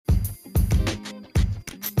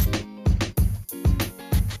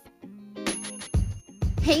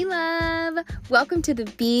Hey love! Welcome to the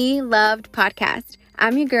Be Loved podcast.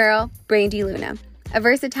 I'm your girl, Brandy Luna, a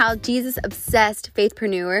versatile Jesus-obsessed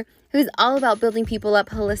faithpreneur who's all about building people up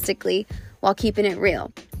holistically while keeping it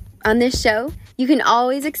real. On this show, you can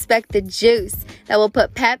always expect the juice that will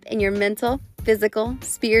put pep in your mental, physical,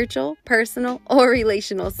 spiritual, personal, or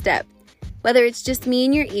relational step. Whether it's just me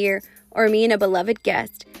in your ear or me and a beloved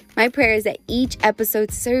guest, my prayer is that each episode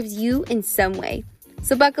serves you in some way.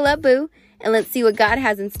 So buckle up, boo, and let's see what God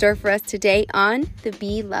has in store for us today on the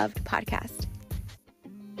Be Loved podcast.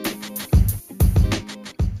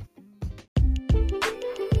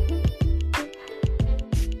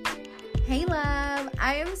 Hey love,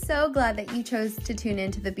 I am so glad that you chose to tune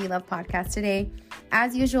into the Be Loved podcast today.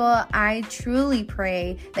 As usual, I truly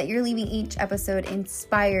pray that you're leaving each episode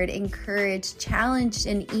inspired, encouraged, challenged,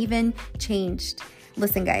 and even changed.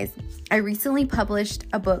 Listen, guys, I recently published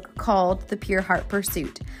a book called The Pure Heart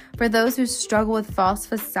Pursuit. For those who struggle with false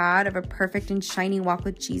facade of a perfect and shiny walk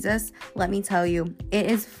with Jesus, let me tell you, it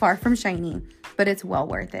is far from shiny, but it's well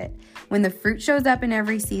worth it. When the fruit shows up in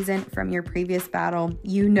every season from your previous battle,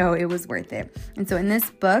 you know it was worth it. And so in this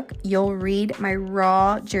book, you'll read my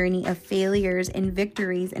raw journey of failures and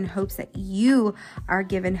victories in hopes that you are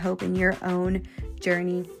given hope in your own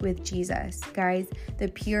journey with Jesus. Guys, The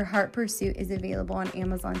Pure Heart Pursuit is available on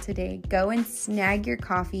Amazon today. Go and snag your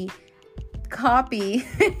copy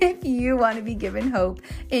if you want to be given hope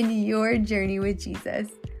in your journey with Jesus.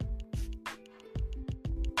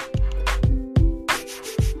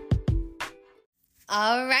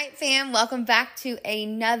 All right, fam, welcome back to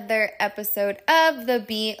another episode of the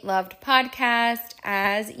Be Loved podcast.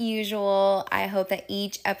 As usual, I hope that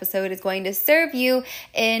each episode is going to serve you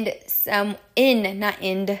in some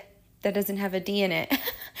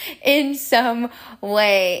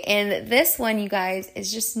way. And this one, you guys,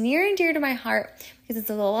 is just near and dear to my heart because it's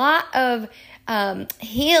a lot of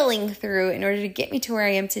healing through in order to get me to where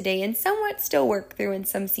I am today and somewhat still work through in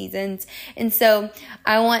some seasons. And so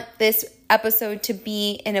I want this episode to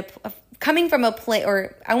be coming from a place,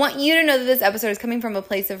 or I want you to know that this episode is coming from a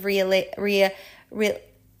place of okay,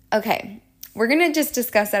 we're going to just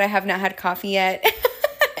discuss that I have not had coffee yet.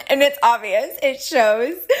 And it's obvious. It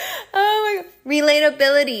shows. Oh my God.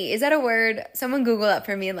 Relatability. Is that a word? Someone Google that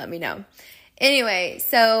for me and let me know. Anyway,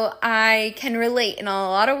 so I can relate in a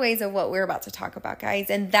lot of ways of what we're about to talk about, guys,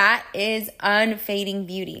 and that is Unfading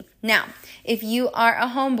Beauty. Now, if you are a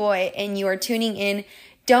homeboy and you are tuning in,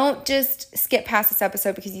 don't just skip past this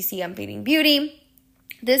episode because you see Unfading Beauty.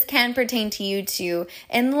 This can pertain to you too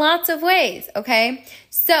in lots of ways, okay?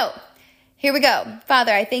 So, here we go.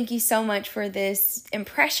 Father, I thank you so much for this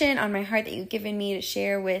impression on my heart that you've given me to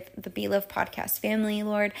share with the Be Loved podcast family,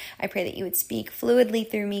 Lord. I pray that you would speak fluidly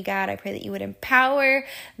through me, God. I pray that you would empower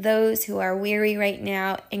those who are weary right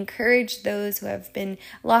now, encourage those who have been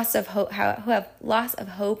loss of hope, who have loss of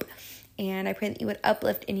hope, and I pray that you would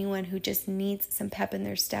uplift anyone who just needs some pep in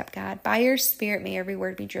their step, God. By your Spirit, may every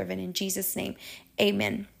word be driven in Jesus' name.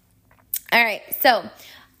 Amen. All right, so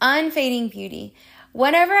Unfading Beauty.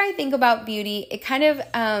 Whenever I think about beauty, it kind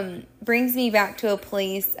of brings me back to a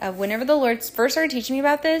place of whenever the Lord first started teaching me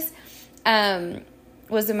about this,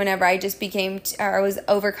 was whenever I just I was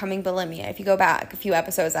overcoming bulimia. If you go back a few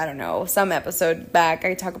episodes, I don't know, some episode back,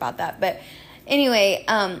 I talk about that. But anyway,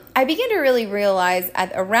 I began to really realize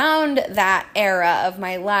around that era of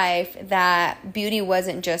my life that beauty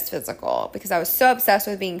wasn't just physical, because I was so obsessed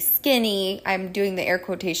with being skinny. I'm doing the air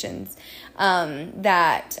quotations.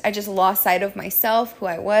 That I just lost sight of myself, who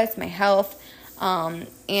I was, my health,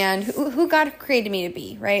 and who God created me to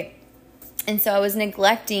be, right? And so I was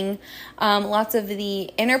neglecting lots of the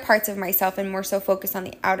inner parts of myself and more so focused on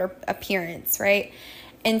the outer appearance, right?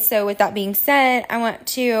 And so with that being said, I want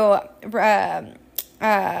to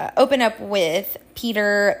open up with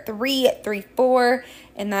Peter 3:4,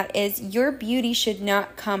 and that is, your beauty should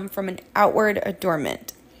not come from an outward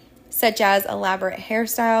adornment, such as elaborate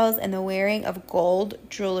hairstyles and the wearing of gold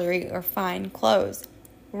jewelry or fine clothes.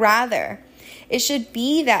 Rather, it should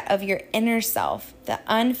be that of your inner self, the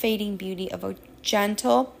unfading beauty of a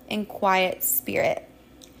gentle and quiet spirit,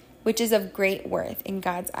 which is of great worth in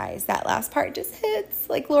God's eyes. That last part just hits.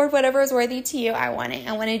 Like, Lord, whatever is worthy to you, I want it.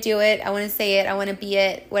 I want to do it. I want to say it. I want to be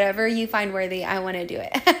it. Whatever you find worthy, I want to do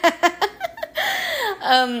it.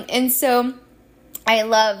 And so I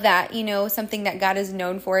love that, something that God is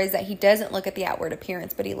known for is that he doesn't look at the outward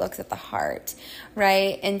appearance, but he looks at the heart,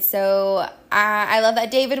 right? And so I love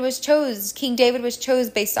that King David was chose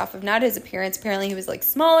based off of not his appearance. Apparently he was like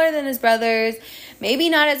smaller than his brothers, maybe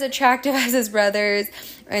not as attractive as his brothers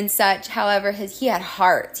and such. However, he had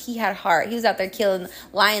heart. He was out there killing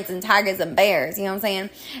lions and tigers and bears, you know what I'm saying?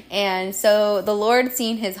 And so the Lord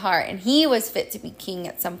seen his heart, and he was fit to be king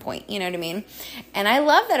at some point, you know what I mean? And I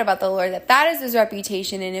love that about the Lord, that is his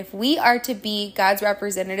reputation. And if we are to be God's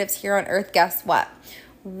representatives here on earth, guess what?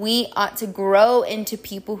 We ought to grow into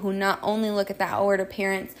people who not only look at the outward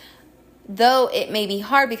appearance, though it may be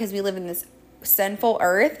hard because we live in this sinful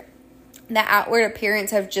earth. The outward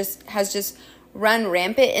appearance has just run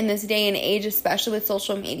rampant in this day and age, especially with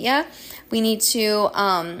social media. We need to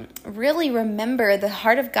really remember the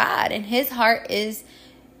heart of God, and his heart is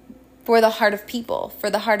for the heart of people,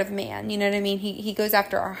 for the heart of man. You know what I mean? He goes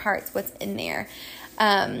after our hearts, what's in there.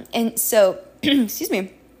 And so, excuse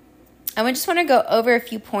me, I just want to go over a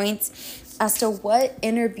few points as to what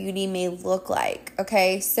inner beauty may look like.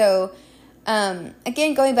 Okay, so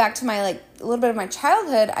again, going back to a little bit of my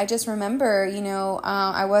childhood, I just remember,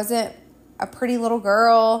 I wasn't a pretty little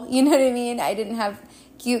girl. You know what I mean? I didn't have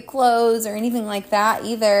cute clothes or anything like that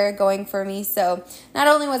either going for me. So not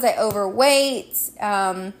only was I overweight,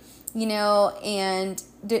 and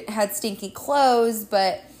had stinky clothes,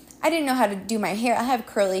 but I didn't know how to do my hair. I have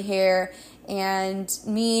curly hair. And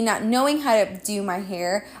me not knowing how to do my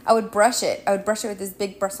hair, I would brush it. I would brush it with this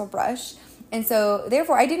big bristle brush. And so,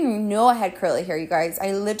 therefore, I didn't even know I had curly hair, you guys.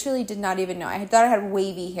 I literally did not even know. I thought I had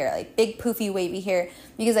wavy hair, like big, poofy, wavy hair,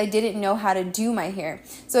 because I didn't know how to do my hair.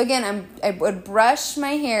 So, again, I would brush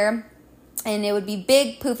my hair, and it would be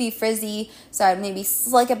big, poofy, frizzy. So, I'd maybe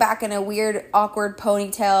slick it back in a weird, awkward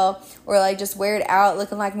ponytail, or just wear it out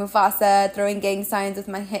looking like Mufasa, throwing gang signs with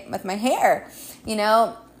my hair,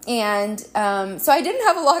 And so I didn't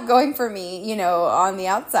have a lot going for me, on the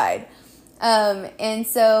outside. And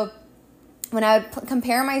so when I would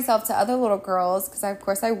compare myself to other little girls, because of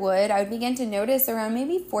course I would begin to notice around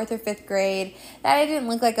maybe 4th or 5th grade that I didn't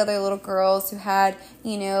look like other little girls who had,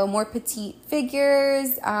 more petite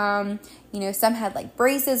figures. Some had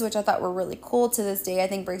braces, which I thought were really cool. To this day, I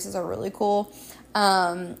think braces are really cool.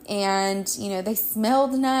 And, they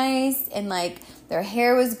smelled nice, and their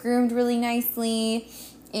hair was groomed really nicely.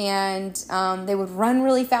 And they would run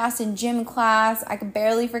really fast in gym class. I could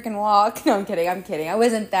barely freaking walk. No, I'm kidding. I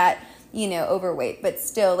wasn't that, overweight. But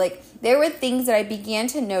still, there were things that I began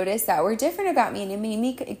to notice that were different about me. And it made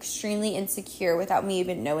me extremely insecure without me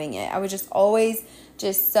even knowing it. I was just always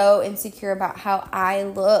just so insecure about how I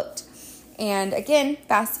looked. And again,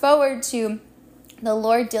 fast forward to the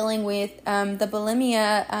Lord dealing with the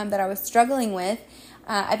bulimia that I was struggling with.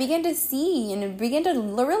 I began to see and began to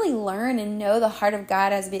really learn and know the heart of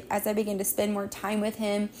God as I began to spend more time with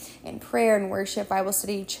him in prayer and worship, Bible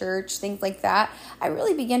study, church, things like that. I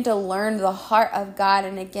really began to learn the heart of God.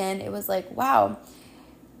 And again, it was wow.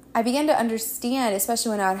 I began to understand,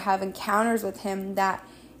 especially when I would have encounters with him, that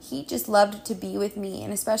he just loved to be with me.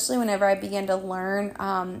 And especially whenever I began to learn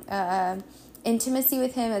intimacy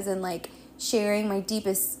with him, as in sharing my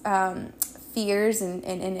deepest fears and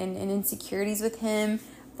insecurities with him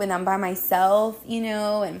when I'm by myself,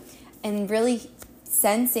 and really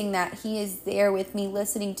sensing that he is there with me,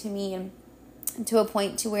 listening to me, and to a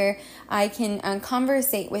point to where I can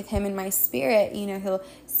conversate with him in my spirit. He'll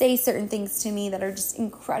say certain things to me that are just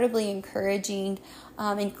incredibly encouraging,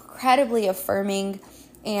 incredibly affirming,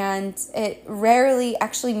 and it rarely,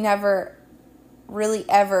 actually never really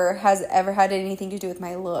ever has ever had anything to do with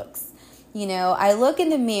my looks. I look in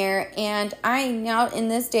the mirror, and now in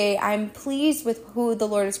this day, I'm pleased with who the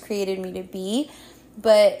Lord has created me to be.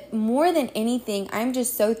 But more than anything, I'm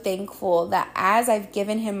just so thankful that as I've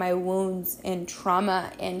given him my wounds and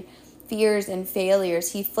trauma and fears and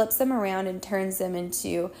failures, he flips them around and turns them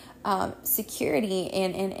into security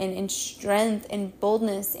and strength and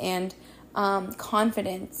boldness and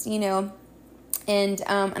confidence, And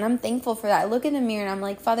I'm thankful for that. I look in the mirror and I'm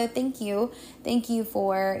like, Father, thank you. Thank you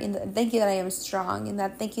that I am strong, and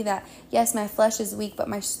thank you that, yes, my flesh is weak, but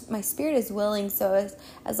my spirit is willing. So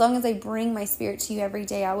as long as I bring my spirit to you every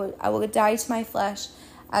day, I will die to my flesh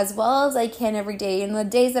as well as I can every day. And the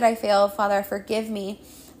days that I fail, Father, forgive me.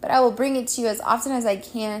 But I will bring it to you as often as I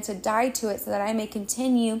can to die to it, so that I may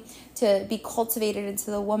continue to be cultivated into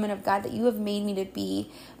the woman of God that you have made me to be,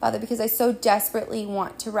 Father, because I so desperately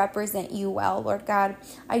want to represent you well, Lord God.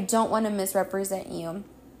 I don't want to misrepresent you.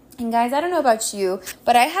 And guys, I don't know about you,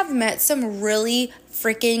 but I have met some really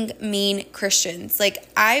freaking mean Christians.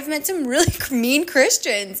 I've met some really mean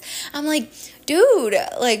Christians. I'm like, dude,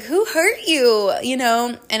 like, who hurt you, you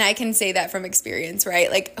know? And I can say that from experience, right?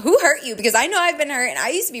 Like, who hurt you? Because I know I've been hurt, and I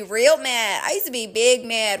used to be real mad. I used to be big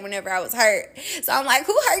mad whenever I was hurt. So I'm like,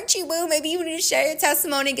 who hurt you, boo? Maybe you need to share your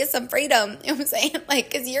testimony and get some freedom. You know what I'm saying?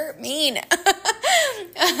 Like, because you're mean.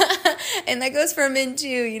 And that goes for men too,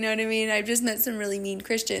 you know what I mean? I've just met some really mean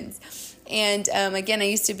Christians. And again, I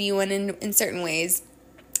used to be one in certain ways.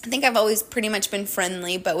 I think I've always pretty much been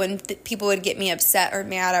friendly, but when people would get me upset or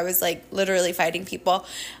mad, I was like literally fighting people,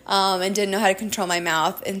 and didn't know how to control my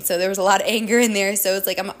mouth. And so there was a lot of anger in there. So it's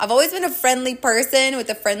like, I've always been a friendly person with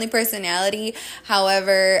a friendly personality.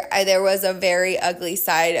 However, there was a very ugly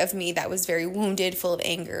side of me that was very wounded, full of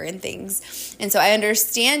anger and things. And so I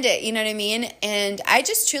understand it, you know what I mean? And I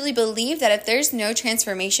just truly believe that if there's no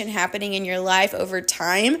transformation happening in your life over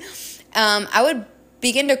time, I would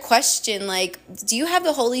begin to question, like, do you have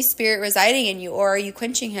the Holy Spirit residing in you, or are you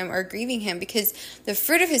quenching him or grieving him? Because the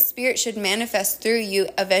fruit of his Spirit should manifest through you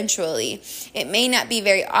eventually. It may not be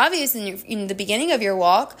very obvious in the beginning of your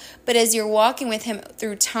walk, but as you're walking with him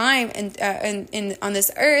through time and on this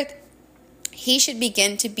earth, he should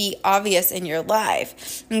begin to be obvious in your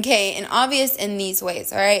life. Okay, and obvious in these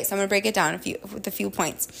ways. All right, so I'm going to break it down with a few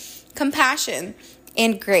points. Compassion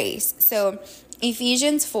and grace. So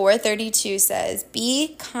Ephesians 4:32 says,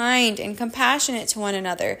 be kind and compassionate to one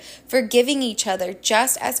another, forgiving each other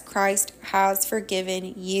just as Christ has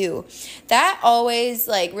forgiven you. That always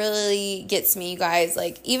like really gets me, you guys.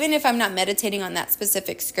 Like, even if I'm not meditating on that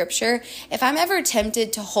specific scripture, if I'm ever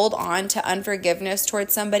tempted to hold on to unforgiveness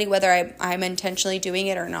towards somebody, whether I'm intentionally doing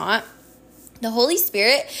it or not, the Holy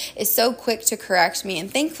Spirit is so quick to correct me.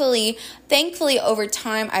 And thankfully, over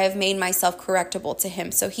time, I have made myself correctable to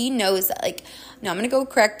him. So he knows that, like, no, I'm going to go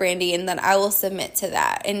correct Brandy, and then I will submit to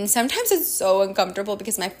that. And sometimes it's so uncomfortable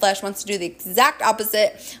because my flesh wants to do the exact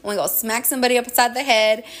opposite. I want to go smack somebody upside the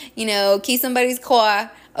head, you know, key somebody's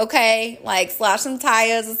car, okay? Like, slash some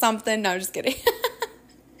tires or something. No, I'm just kidding.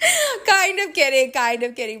 Kind of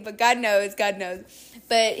kidding. But God knows.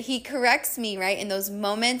 But he corrects me, right, in those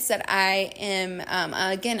moments that I am,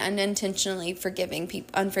 again, unintentionally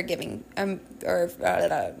unforgiving, or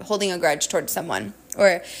holding a grudge towards someone,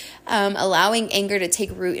 or allowing anger to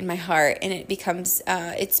take root in my heart, and it becomes,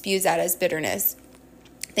 it spews out as bitterness.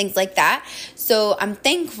 Things like that. So I'm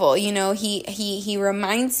thankful, you know, he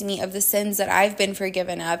reminds me of the sins that I've been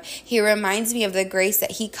forgiven of. He reminds me of the grace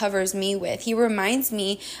that he covers me with. He reminds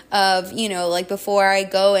me of, you know, like before I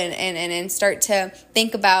go and start to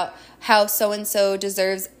think about how so-and-so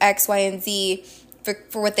deserves X, Y, and Z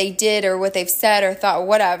for what they did or what they've said or thought or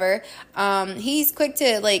whatever. He's quick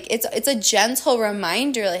to, like, it's a gentle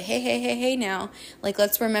reminder, like, hey now, like,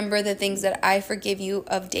 let's remember the things that I forgive you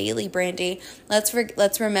of daily, Brandy.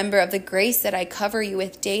 Let's remember of the grace that I cover you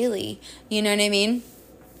with daily. You know what I mean?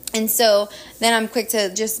 And so then I'm quick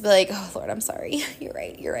to just be like, oh, Lord, I'm sorry. You're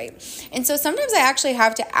right. And so sometimes I actually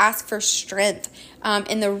have to ask for strength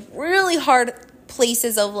in the really hard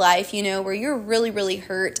places of life, you know, where you're really, really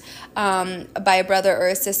hurt by a brother or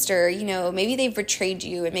a sister. You know, maybe they've betrayed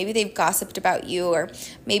you, and maybe they've gossiped about you, or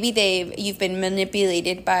maybe you've been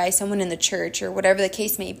manipulated by someone in the church, or whatever the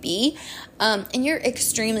case may be, and you're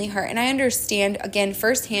extremely hurt. And I understand, again,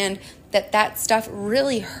 firsthand, that stuff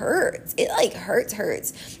really hurts. It like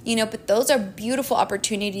hurts, you know, but those are beautiful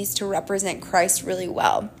opportunities to represent Christ really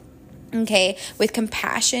well. Okay, with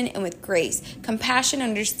compassion and with grace. Compassion,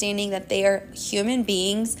 understanding that they are human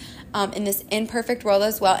beings in this imperfect world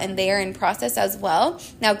as well, and they are in process as well.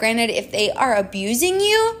 Now, granted, if they are abusing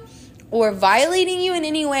you or violating you in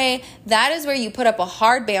any way, that is where you put up a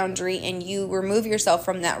hard boundary and you remove yourself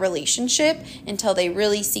from that relationship until they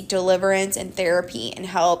really seek deliverance and therapy and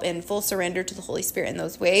help and full surrender to the Holy Spirit in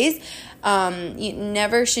those ways.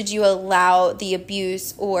 Never should you allow the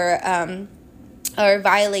abuse or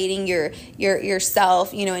violating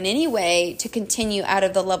yourself, you know, in any way to continue out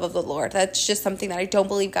of the love of the Lord. That's just something that I don't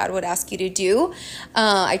believe God would ask you to do.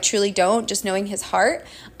 I truly don't, just knowing his heart.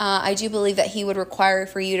 I do believe that he would require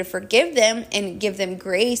for you to forgive them and give them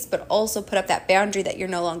grace, but also put up that boundary that you're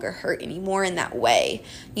no longer hurt anymore in that way.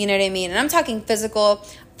 You know what I mean? And I'm talking physical,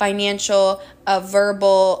 financial,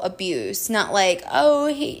 verbal abuse. Not like,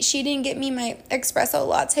 oh, she didn't get me my espresso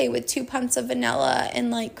latte with 2 pumps of vanilla and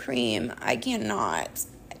like cream. I cannot.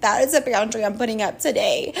 That is a boundary I'm putting up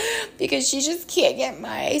today because she just can't get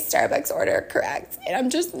my Starbucks order correct. And I'm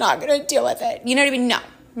just not going to deal with it. You know what I mean? No.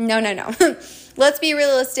 Let's be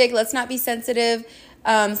realistic. Let's not be sensitive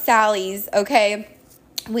Sallies, okay?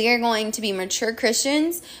 We are going to be mature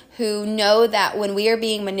Christians who know that when we are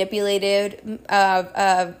being manipulated,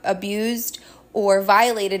 abused, or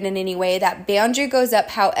violated in any way, that boundary goes up.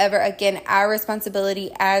 However, again, our responsibility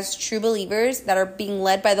as true believers that are being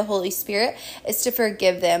led by the Holy Spirit is to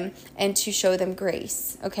forgive them and to show them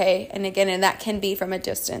grace, okay? And again, and that can be from a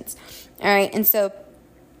distance, all right? And so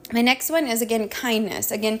my next one is, again,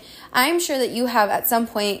 kindness. Again, I'm sure that you have at some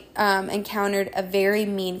point encountered a very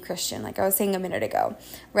mean Christian, like I was saying a minute ago,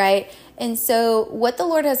 right? And so what the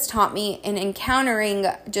Lord has taught me in encountering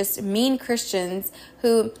just mean Christians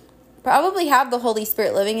who probably have the Holy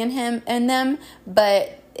Spirit living in them,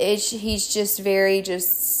 but he's just very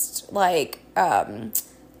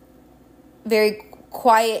very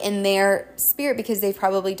quiet in their spirit because they've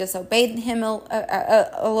probably disobeyed him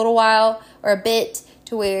a little while or a bit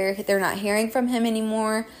to where they're not hearing from him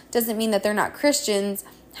anymore. Doesn't mean that they're not Christians.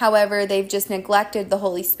 However, they've just neglected the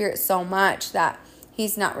Holy Spirit so much that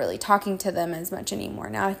he's not really talking to them as much anymore.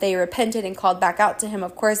 Now, if they repented and called back out to him,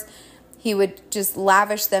 of course, he would just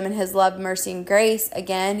lavish them in his love, mercy, and grace.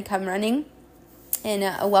 Again, come running and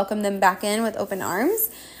welcome them back in with open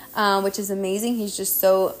arms, which is amazing. He's just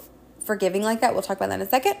so forgiving like that. We'll talk about that in a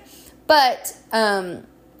second. But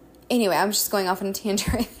anyway, I'm just going off on a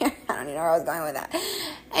tangent right there. I don't even know where I was going with that.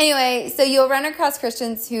 Anyway, so you'll run across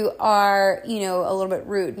Christians who are, a little bit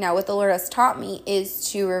rude. Now, what the Lord has taught me is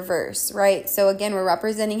to reverse, right? So again, we're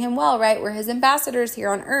representing him well, right? We're his ambassadors here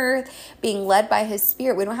on earth, being led by his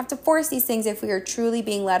Spirit. We don't have to force these things if we are truly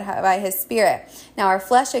being led by his Spirit. Now, our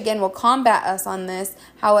flesh, again, will combat us on this.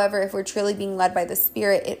 However, if we're truly being led by the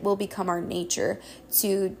Spirit, it will become our nature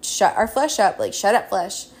to shut our flesh up, like shut up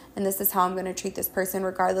flesh. And this is how I'm going to treat this person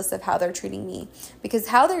regardless of how they're treating me. Because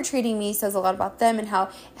how they're treating me says a lot about them, and how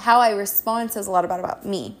I respond says a lot about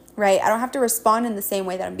me, right? I don't have to respond in the same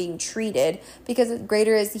way that I'm being treated, because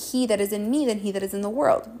greater is he that is in me than he that is in the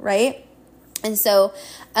world, right? And so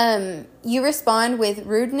you respond with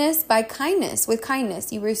rudeness by kindness, with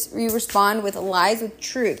kindness. You respond with lies with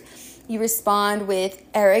truth. You respond with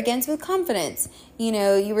arrogance with confidence.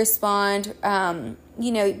 You respond,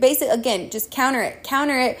 basically, again, just counter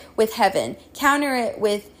it with heaven, counter it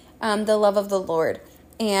with the love of the Lord.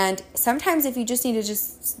 And sometimes if you just need to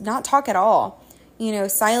just not talk at all,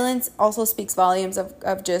 silence also speaks volumes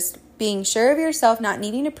of just being sure of yourself, not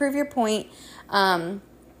needing to prove your point,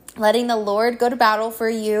 letting the Lord go to battle for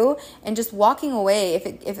you, and just walking away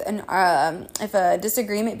if a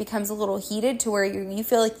disagreement becomes a little heated to where you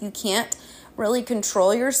feel like you can't really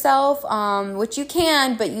control yourself, which you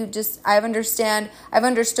can, but I've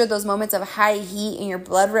understood those moments of high heat and your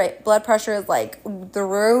blood pressure is like through the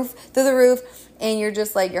roof, and you're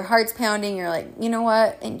just like, your heart's pounding, you're like, you know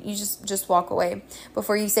what, and you just walk away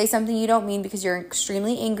before you say something you don't mean because you're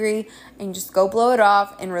extremely angry, and you just go blow it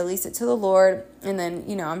off and release it to the Lord. And then,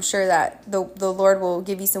 I'm sure that the Lord will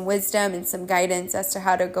give you some wisdom and some guidance as to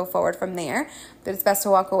how to go forward from there, but it's best to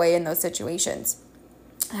walk away in those situations.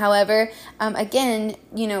 However, again,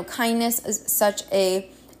 kindness is such a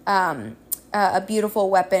beautiful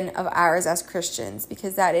weapon of ours as Christians,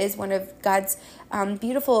 because that is one of God's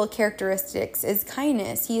beautiful characteristics is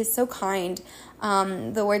kindness. He is so kind.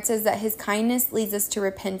 The word says that his kindness leads us to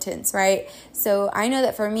repentance, right? So I know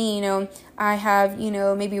that for me, I have,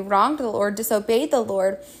 maybe wronged the Lord, disobeyed the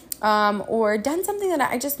Lord, or done something that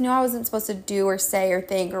I just knew I wasn't supposed to do or say or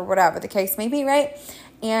think or whatever the case may be, right?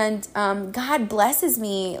 And God blesses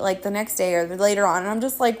me like the next day or later on. And I'm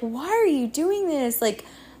just like, why are you doing this? Like,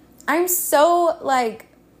 I'm so like,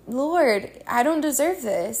 Lord, I don't deserve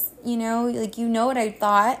this. Like, what I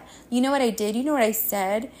thought, what I did, what I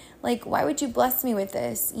said. Like, why would you bless me with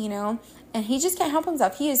this? And he just can't help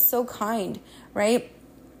himself. He is so kind, right?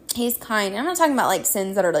 He's kind. And I'm not talking about like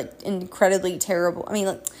sins that are like incredibly terrible. I mean,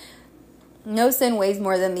 like, no sin weighs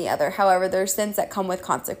more than the other. However, there are sins that come with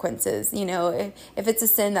consequences. If it's a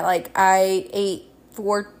sin that like I ate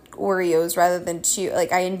 4 Oreos rather than 2,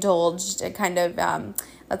 like I indulged a kind of,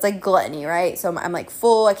 that's like gluttony, right? So I'm like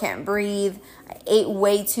full, I can't breathe. I ate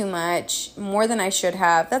way too much, more than I should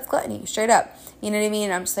have. That's gluttony, straight up. You know what I mean?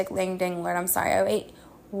 And I'm just like, dang, Lord, I'm sorry. I ate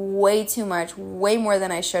way too much, way more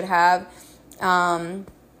than I should have.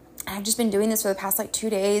 I've just been doing this for the past like 2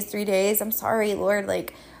 days, 3 days. I'm sorry, Lord,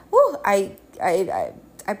 like, I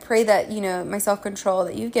pray that, my self-control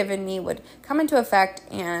that you've given me would come into effect,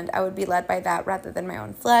 and I would be led by that rather than my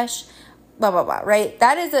own flesh, blah, blah, blah, right?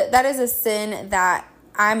 That is a sin that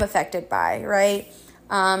I'm affected by, right?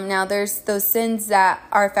 Now there's those sins that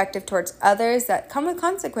are effective towards others that come with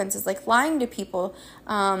consequences, like lying to people,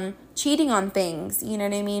 cheating on things, you know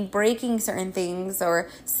what I mean? Breaking certain things or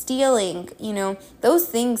stealing, those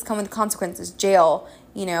things come with consequences, jail,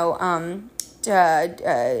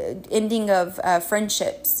 ending of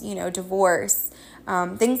friendships, divorce,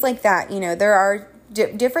 things like that. There are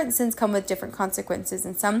different sins come with different consequences,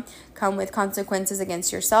 and some come with consequences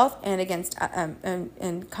against yourself, and against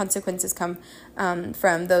and consequences come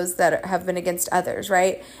from those that have been against others,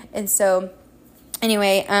 right? And so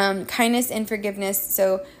anyway, kindness and forgiveness.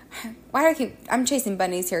 So I'm chasing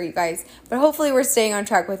bunnies here, you guys, but hopefully we're staying on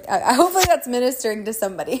track with, hopefully that's ministering to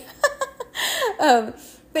somebody. But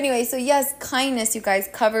anyway, so yes, kindness, you guys,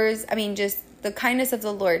 covers, just the kindness of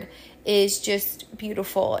the Lord is just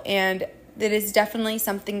beautiful. And it is definitely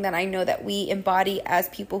something that I know that we embody as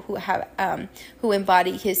people who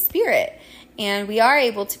embody his spirit. And we are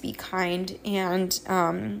able to be kind,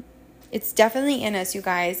 and it's definitely in us, you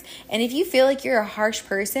guys. And if you feel like you're a harsh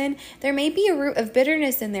person, there may be a root of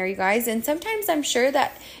bitterness in there, you guys. And sometimes I'm sure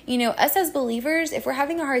that, us as believers, if we're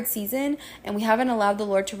having a hard season and we haven't allowed the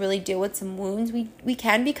Lord to really deal with some wounds, we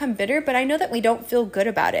can become bitter, but I know that we don't feel good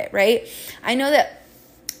about it, right? I know that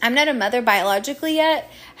I'm not a mother biologically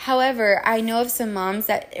yet. However, I know of some moms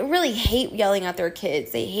that really hate yelling at their kids.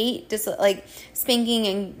 They hate spanking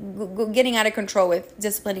and getting out of control with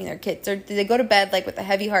disciplining their kids. Or they go to bed with a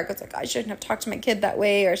heavy heart. It's I shouldn't have talked to my kid that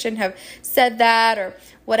way, or I shouldn't have said that, or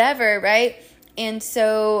whatever, right? And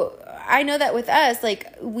so I know that with us,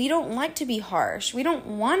 we don't like to be harsh. We don't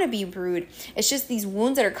want to be rude. It's just these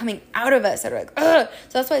wounds that are coming out of us that are ugh.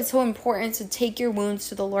 So that's why it's so important to take your wounds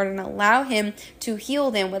to the Lord and allow him to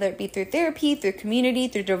heal them, whether it be through therapy, through community,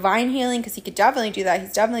 through divine healing, because he could definitely do that.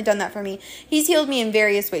 He's definitely done that for me. He's healed me in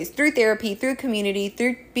various ways, through therapy, through community,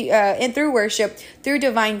 and through worship, through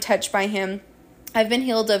divine touch by him. I've been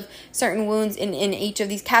healed of certain wounds in each of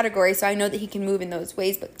these categories, so I know that he can move in those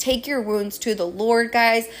ways. But take your wounds to the Lord,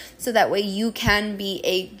 guys, so that way you can be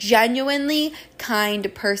a genuinely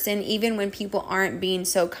kind person, even when people aren't being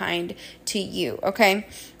so kind to you, okay?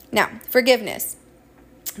 Now, forgiveness.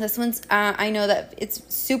 This one's, I know that it's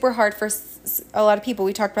super hard for a lot of people.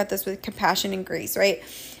 We talked about this with compassion and grace, right?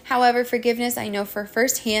 However, forgiveness, I know for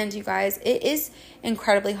firsthand, you guys, it is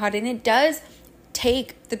incredibly hard, and it does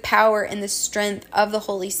take the power and the strength of the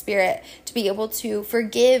Holy Spirit to be able to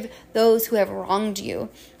forgive those who have wronged you,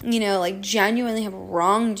 genuinely have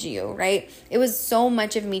wronged you, right? It was so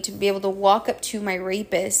much of me to be able to walk up to my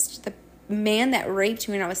rapist, the man that raped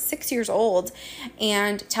me when I was 6 years old,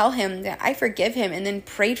 and tell him that I forgive him, and then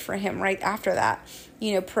prayed for him right after that.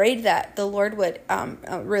 Prayed that the Lord would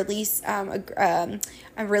release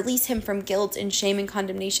him from guilt and shame and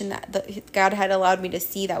condemnation that God had allowed me to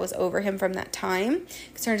see that was over him from that time.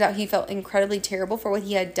 Because it turns out he felt incredibly terrible for what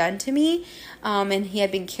he had done to me, and he had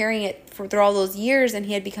been carrying it through all those years, and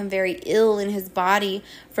he had become very ill in his body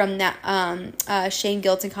from that shame,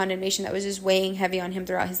 guilt, and condemnation that was just weighing heavy on him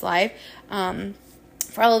throughout his life.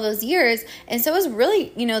 For all of those years. And so it was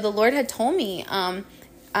really, the Lord had told me,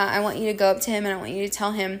 I want you to go up to him, and I want you to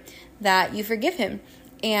tell him that you forgive him.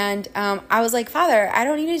 And I was like, Father, I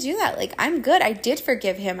don't need to do that. I'm good. I did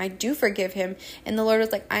forgive him. I do forgive him. And the Lord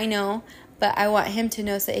was like, I know, but I want him to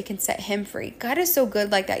know so it can set him free. God is so good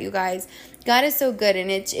like that, you guys. God is so good. And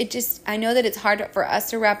it just, I know that it's hard for us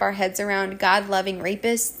to wrap our heads around God loving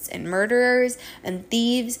rapists and murderers and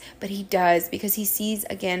thieves, but he does, because he sees,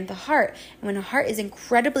 again, the heart. And when a heart is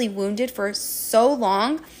incredibly wounded for so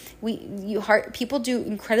long, people do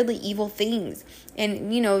incredibly evil things,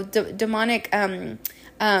 and demonic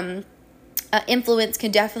influence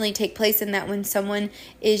can definitely take place in that, when someone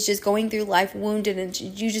is just going through life wounded, and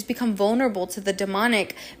you just become vulnerable to the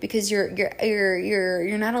demonic because you're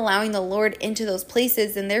not allowing the Lord into those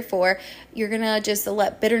places, and therefore you're gonna just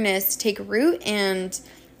let bitterness take root. And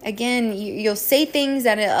again, you'll say things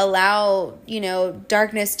that allow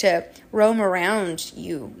darkness to roam around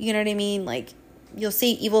you. You know what I mean? You'll say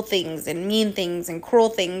evil things and mean things and cruel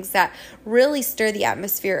things that really stir the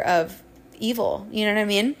atmosphere of evil. You know what I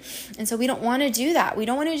mean? And so we don't want to do that. We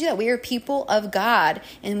don't want to do that. We are people of God,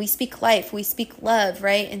 and we speak life. We speak love,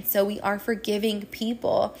 right? And so we are forgiving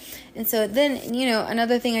people. And so then,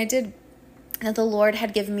 another thing I did that the Lord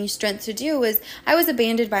had given me strength to do was, I was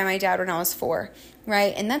abandoned by my dad when I was 4,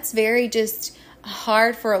 right? And that's very just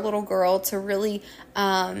hard for a little girl to really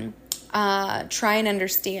try and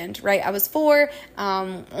understand, right? I was 4.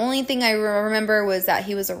 Only thing I remember was that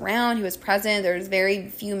he was around, he was present. There's very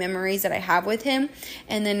few memories that I have with him.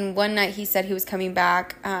 And then one night he said he was coming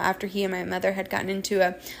back after he and my mother had gotten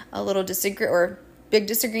into a little big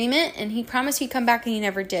disagreement, and he promised he'd come back, and he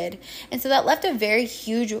never did. And so that left a very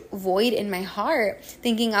huge void in my heart,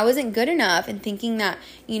 thinking I wasn't good enough, and thinking that,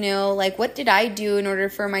 what did I do in order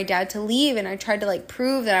for my dad to leave? And I tried to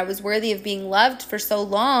prove that I was worthy of being loved for so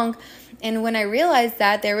long. And when I realized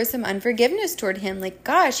that, there was some unforgiveness toward him.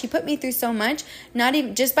 Gosh, he put me through so much, not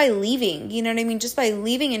even just by leaving, you know what I mean? Just by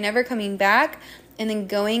leaving and never coming back, and then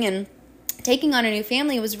going and taking on a new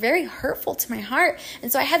family was very hurtful to my heart.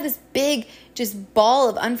 And so I had this big just ball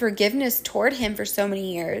of unforgiveness toward him for so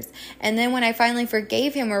many years. And then when I finally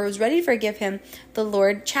forgave him or was ready to forgive him, the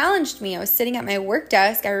Lord challenged me. I was sitting at my work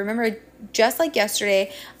desk. I remember just like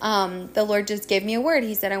yesterday, the Lord just gave me a word.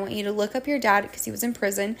 He said, I want you to look up your dad, because he was in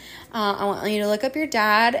prison. I want you to look up your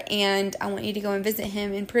dad, and I want you to go and visit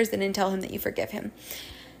him in prison and tell him that you forgive him.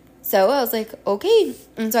 So I was like, okay.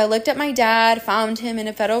 And so I looked at my dad, found him in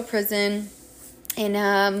a federal prison,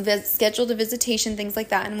 and scheduled a visitation, things like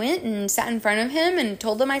that, and went and sat in front of him and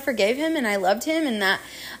told him I forgave him and I loved him, and that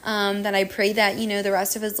I pray that, the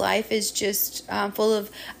rest of his life is just full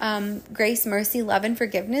of grace, mercy, love, and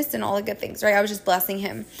forgiveness and all the good things, right? I was just blessing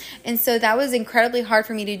him. And so that was incredibly hard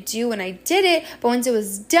for me to do when I did it, but once it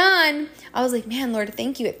was done, I was like, man, Lord,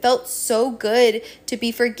 thank you. It felt so good to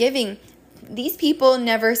be forgiving. These people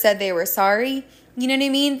never said they were sorry. You know what I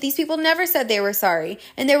mean? These people never said they were sorry.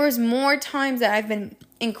 And there was more times that I've been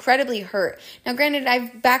incredibly hurt. Now, granted,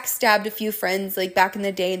 I've backstabbed a few friends like back in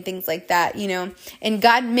the day and things like that, and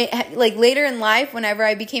God made, like later in life, whenever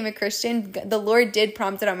I became a Christian, the Lord did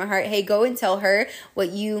prompt it on my heart. Hey, go and tell her what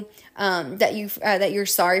you, that you're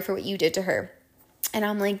sorry for what you did to her. And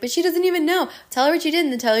I'm like, but she doesn't even know. Tell her what you did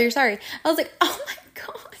and then tell her you're sorry. I was like, oh my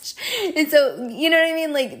gosh. And so, you know what I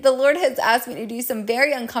mean? Like the Lord has asked me to do some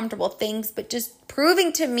very uncomfortable things, but just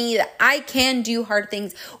proving to me that I can do hard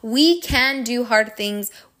things. We can do hard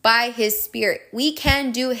things by his Spirit. We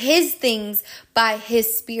can do his things by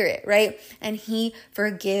his Spirit, right? And he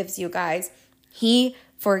forgives, you guys. He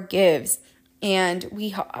forgives. And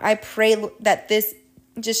I pray that this,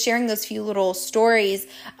 just sharing those few little stories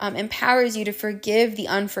empowers you to forgive the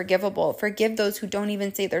unforgivable, forgive those who don't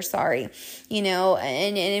even say they're sorry,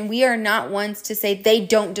 and we are not ones to say they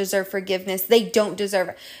don't deserve forgiveness. They don't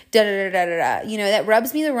deserve that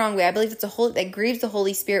rubs me the wrong way. I believe that grieves the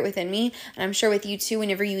Holy Spirit within me. And I'm sure with you too,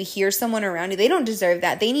 whenever you hear someone around you, they don't deserve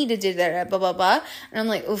that. They need to do that, blah, blah, blah. And I'm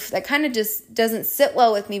like, oof, that kind of just doesn't sit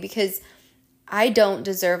well with me, because I don't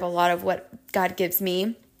deserve a lot of what God gives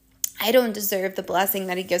me. I don't deserve the blessing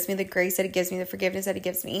that he gives me, the grace that he gives me, the forgiveness that he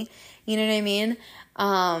gives me. You know what I mean?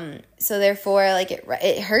 So therefore, like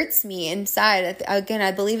it hurts me inside. Again,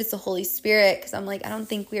 I believe it's the Holy Spirit, because I'm like, I don't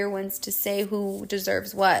think we're ones to say who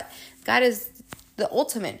deserves what. God is the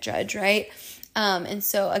ultimate judge, right? And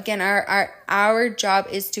so again, our job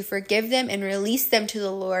is to forgive them and release them to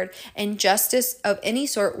the Lord, and justice of any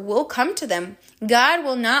sort will come to them. God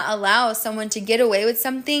will not allow someone to get away with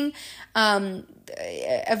something,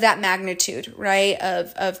 of that magnitude, right?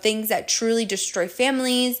 Of things that truly destroy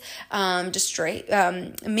families, destroy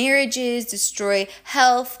marriages, destroy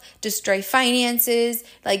health, destroy finances.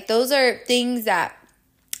 Like those are things that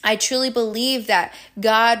I truly believe that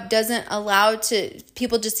God doesn't allow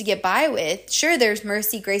people just to get by with. Sure, there's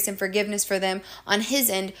mercy, grace, and forgiveness for them on his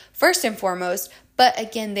end, first and foremost. But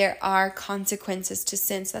again, there are consequences to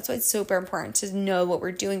sin. So that's why it's super important to know what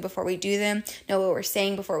we're doing before we do them, know what we're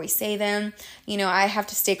saying before we say them. I have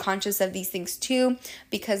to stay conscious of these things too,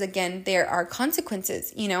 because again, there are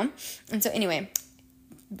consequences, And so anyway,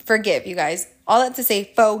 forgive, you guys. All that to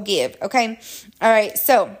say, forgive, okay? All right,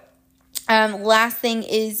 so last thing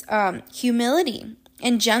is humility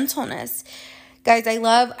and gentleness. Guys,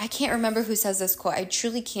 I can't remember who says this quote. I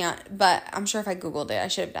truly can't, but I'm sure if I Googled it, I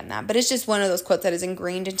should have done that. But it's just one of those quotes that is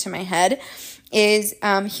ingrained into my head, is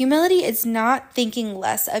humility is not thinking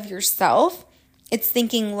less of yourself. It's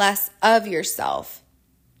thinking less of yourself.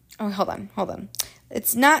 Oh, hold on.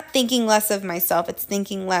 It's not thinking less of myself. It's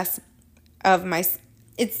thinking less of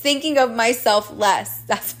it's thinking of myself less.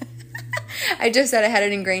 That's, I just said I had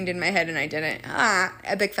it ingrained in my head and I didn't.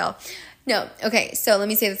 Epic fail. No. Okay. So let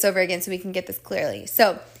me say this over again so we can get this clearly.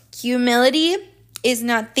 So humility is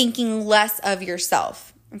not thinking less of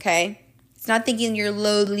yourself. Okay. It's not thinking you're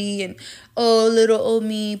lowly and, oh, little old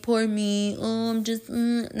me, poor me. Oh, I'm just,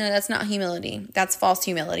 No, that's not humility. That's false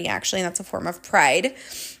humility, actually. And that's a form of pride.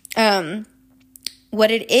 What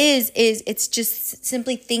it is it's just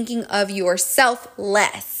simply thinking of yourself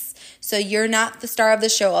less. So you're not the star of the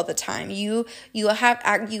show all the time. You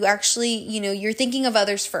actually, you're thinking of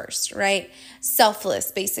others first, right?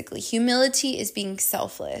 Selfless, basically. Humility is being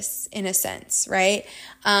selfless in a sense, right?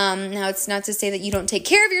 Now it's not to say that you don't take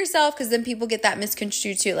care of yourself, because then people get that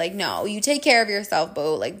misconstrued too. Like, no, you take care of yourself,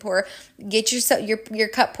 boo. Like, get yourself your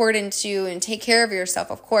cup poured into and take care of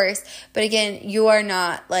yourself, of course. But again, you are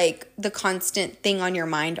not like the constant thing on your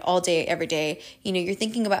mind all day, every day. You're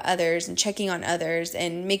thinking about others and checking on others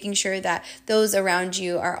and making sure that those around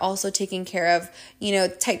you are also taken care of,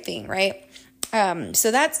 type thing, right?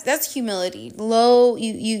 So that's humility. Low,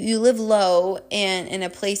 you live low and in a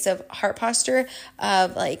place of heart posture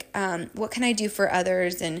of like, what can I do for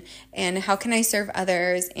others, and how can I serve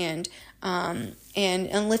others, and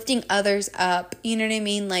lifting others up. You know what I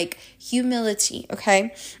mean? Like humility.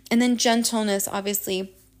 Okay. And then gentleness,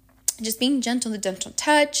 obviously, just being gentle, the gentle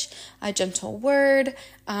touch, a gentle word,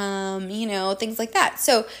 things like that.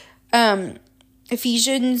 So,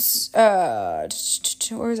 Ephesians, where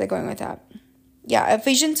was I going with that? Yeah,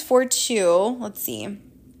 Ephesians 4:2, let's see.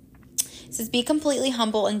 It says, be completely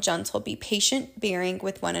humble and gentle, be patient, bearing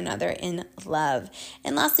with one another in love.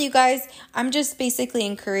 And lastly, you guys, I'm just basically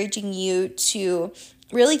encouraging you to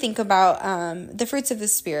really think about the fruits of the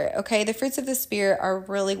Spirit, okay? The fruits of the Spirit are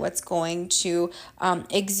really what's going to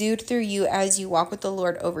exude through you as you walk with the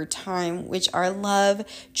Lord over time, which are love,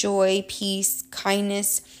 joy, peace,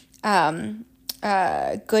 kindness,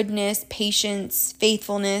 goodness, patience,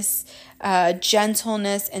 faithfulness,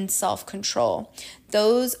 gentleness, and self-control.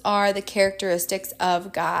 Those are the characteristics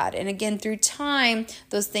of God. And again, through time,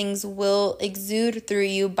 those things will exude through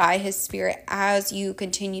you by His Spirit as you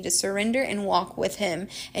continue to surrender and walk with Him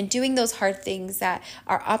and doing those hard things that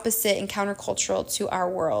are opposite and countercultural to our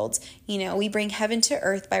world. We bring heaven to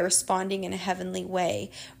earth by responding in a heavenly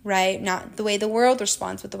way, right? Not the way the world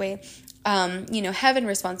responds, but the way heaven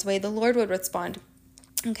responds, the way the Lord would respond.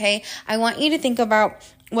 Okay, I want you to think about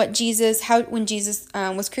when Jesus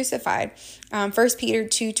was crucified. 1 Peter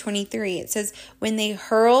 2:23, it says, when they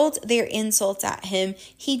hurled their insults at him,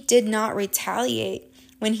 he did not retaliate.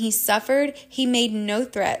 When he suffered, he made no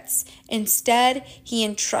threats. Instead, he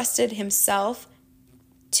entrusted himself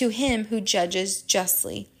to him who judges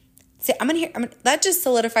justly. See, that just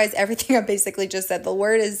solidifies everything I basically just said. The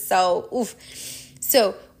word is so oof.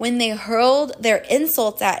 So when they hurled their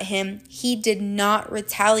insults at him, he did not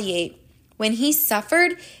retaliate. When he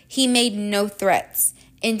suffered, he made no threats.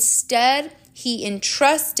 Instead, he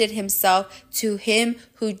entrusted himself to him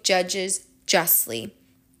who judges justly.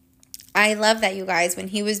 I love that, you guys. When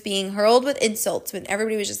he was being hurled with insults, when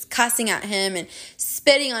everybody was just cussing at him and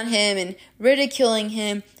spitting on him and ridiculing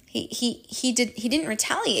him, he didn't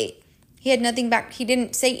retaliate. He had nothing back. He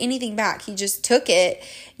didn't say anything back. He just took it,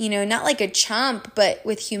 not like a chump, but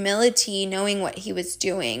with humility, knowing what he was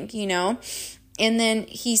doing, And then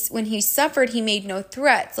when he suffered, he made no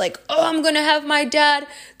threats like, oh, I'm going to have my dad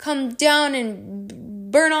come down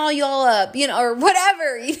and burn all y'all up, or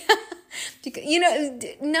whatever,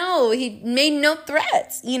 No, he made no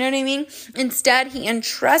threats. You know what I mean? Instead, he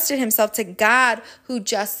entrusted himself to God who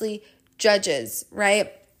justly judges,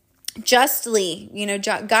 right? Justly,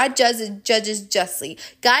 God judges justly.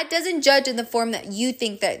 God doesn't judge in the form that you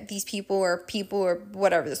think that these people or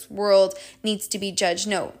whatever, this world needs to be judged.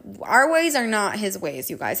 No, our ways are not his ways,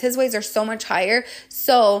 you guys. His ways are so much higher.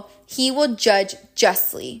 So he will judge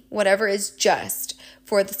justly, whatever is just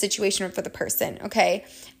for the situation or for the person. Okay.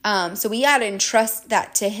 So we got to entrust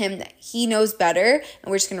that to him, that he knows better, and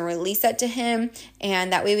we're just going to release that to him.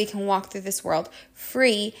 And that way we can walk through this world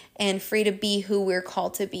free to be who we're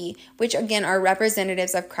called to be, which again are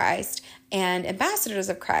representatives of Christ and ambassadors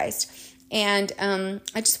of Christ. And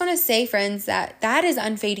I just want to say, friends, that is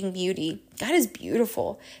unfading beauty. God is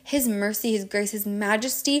beautiful. His mercy, his grace, his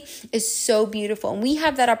majesty is so beautiful. And we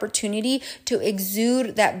have that opportunity to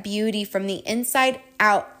exude that beauty from the inside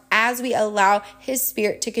out as we allow his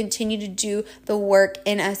Spirit to continue to do the work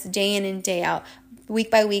in us day in and day out,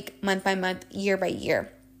 week by week, month by month, year by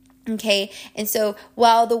year. Okay. And so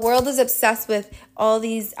while the world is obsessed with all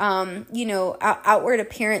these, outward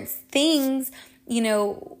appearance things,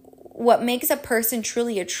 what makes a person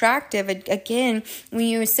truly attractive, again, when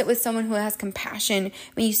you sit with someone who has compassion,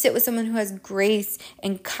 when you sit with someone who has grace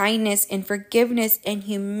and kindness and forgiveness and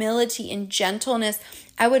humility and gentleness,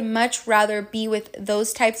 I would much rather be with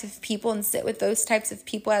those types of people and sit with those types of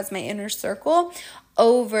people as my inner circle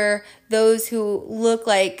over those who look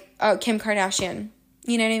like Kim Kardashian.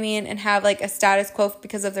 You know what I mean? And have like a status quo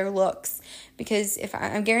because of their looks. Because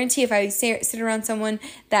I guarantee if I sit around someone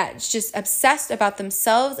that's just obsessed about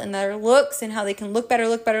themselves and their looks and how they can look better,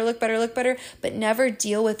 but never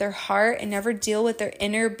deal with their heart and never deal with their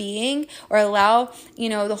inner being, or allow,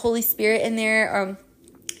 the Holy Spirit in there,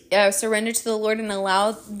 surrender to the Lord and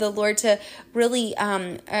allow the Lord to really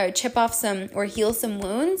chip off some or heal some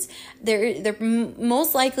wounds, they're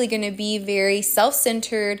most likely going to be very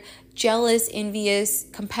self-centered, jealous, envious,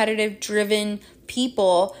 competitive, driven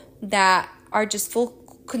people that are just full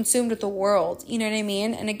consumed with the world. You know what I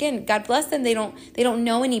mean? And again, God bless them. They don't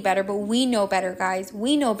know any better, but we know better, guys.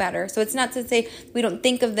 We know better. So it's not to say we don't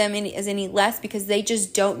think of them as any less, because they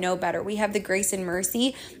just don't know better. We have the grace and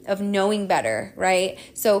mercy of knowing better, right?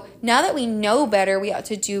 So now that we know better, we ought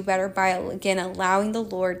to do better by, again, allowing the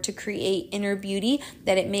Lord to create inner beauty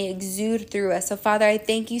that it may exude through us. So Father, I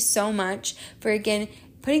thank you so much for, again,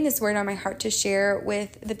 putting this word on my heart to share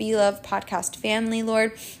with the Be Loved podcast family,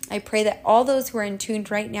 Lord. I pray that all those who are in tune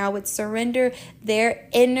right now would surrender their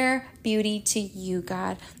inner beauty to you,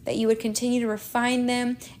 God, that you would continue to refine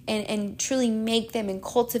them and truly make them and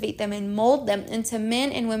cultivate them and mold them into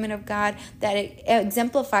men and women of God that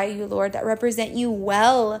exemplify you, Lord, that represent you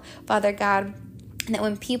well, Father God. And that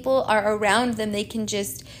when people are around them, they can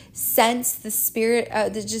just sense the spirit,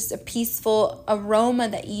 just a peaceful aroma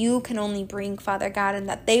that you can only bring, Father God, and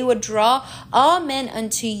that they would draw all men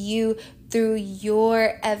unto you through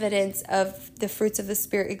your evidence of the fruits of the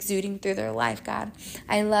Spirit exuding through their life, God.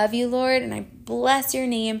 I love you, Lord, and I bless your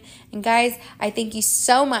name. And guys, I thank you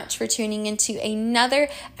so much for tuning into another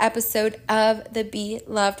episode of the Be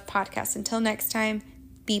Loved podcast. Until next time,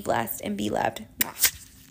 be blessed and be loved.